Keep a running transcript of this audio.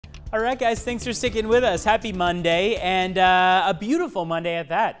All right, guys, thanks for sticking with us. Happy Monday, and a beautiful Monday at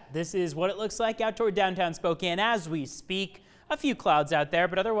that. This is what it looks like out toward downtown Spokane as we speak. A few clouds out there,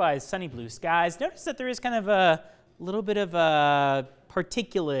 but otherwise sunny blue skies. Notice that there is kind of a little bit of a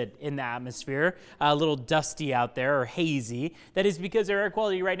particulate in the atmosphere, a little dusty out there, or hazy. That is because our air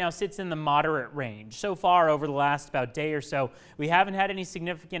quality right now sits in the moderate range. So far over the last about day or so, we haven't had any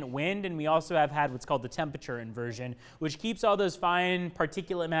significant wind, and we also have had what's called the temperature inversion, which keeps all those fine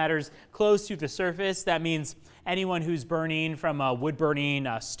particulate matters close to the surface. That means anyone who's burning from a wood-burning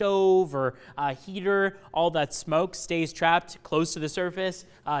stove or a heater, all that smoke stays trapped close to the surface.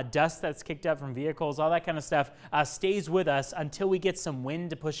 Dust that's kicked up from vehicles, all that kind of stuff stays with us until we get some wind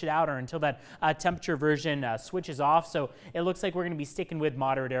to push it out, or until that temperature version switches off. So it looks like we're going to be sticking with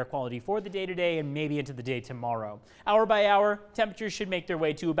moderate air quality for the day today and maybe into the day tomorrow. Hour by hour, temperatures should make their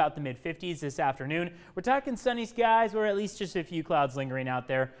way to about the mid-50s this afternoon. We're talking sunny skies, or at least just a few clouds lingering out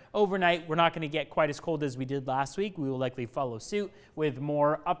there. Overnight, we're not going to get quite as cold as we did last week. We will likely follow suit with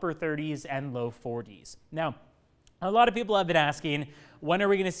more upper 30s and low 40s. Now, a lot of people have been asking, when are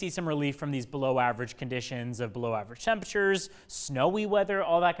we going to see some relief from these below average conditions of below average temperatures, snowy weather,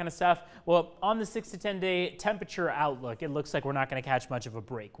 all that kind of stuff? Well, on the 6 to 10 day temperature outlook, it looks like we're not going to catch much of a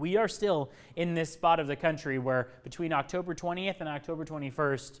break. We are still in this spot of the country where between October 20th and October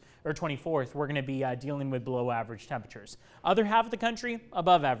 21st or 24th, we're going to be dealing with below average temperatures. Other half of the country,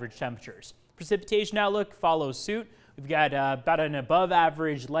 above average temperatures. Precipitation outlook follows suit. We've got about an above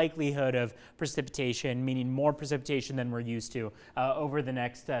average likelihood of precipitation, meaning more precipitation than we're used to over the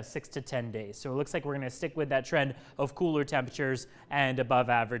next 6 to 10 days. So it looks like we're going to stick with that trend of cooler temperatures and above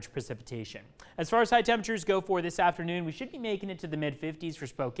average precipitation. As far as high temperatures go for this afternoon, we should be making it to the mid-50s for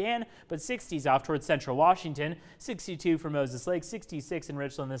Spokane, but 60s off towards central Washington, 62 for Moses Lake, 66 in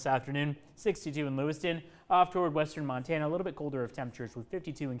Richland this afternoon, 62 in Lewiston, off toward western Montana, a little bit colder of temperatures with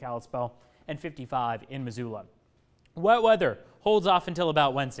 52 in Kalispell and 55 in Missoula. Wet weather holds off until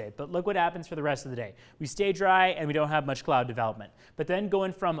about Wednesday, but look what happens for the rest of the day. We stay dry and we don't have much cloud development. But then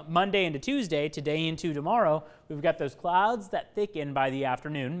going from Monday into Tuesday, today into tomorrow, we've got those clouds that thicken by the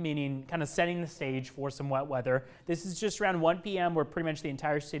afternoon, meaning kind of setting the stage for some wet weather. This is just around 1 p.m. where pretty much the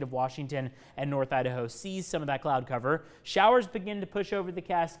entire state of Washington and North Idaho sees some of that cloud cover. Showers begin to push over the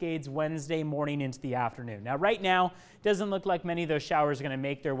Cascades Wednesday morning into the afternoon. Now, right now, it doesn't look like many of those showers are going to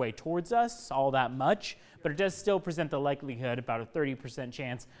make their way towards us all that much, but it does still present the likelihood, about a 30%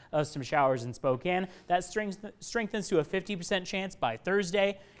 chance of some showers in Spokane. That strengthens to a 50% chance by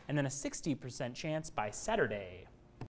Thursday, and then a 60% chance by Saturday.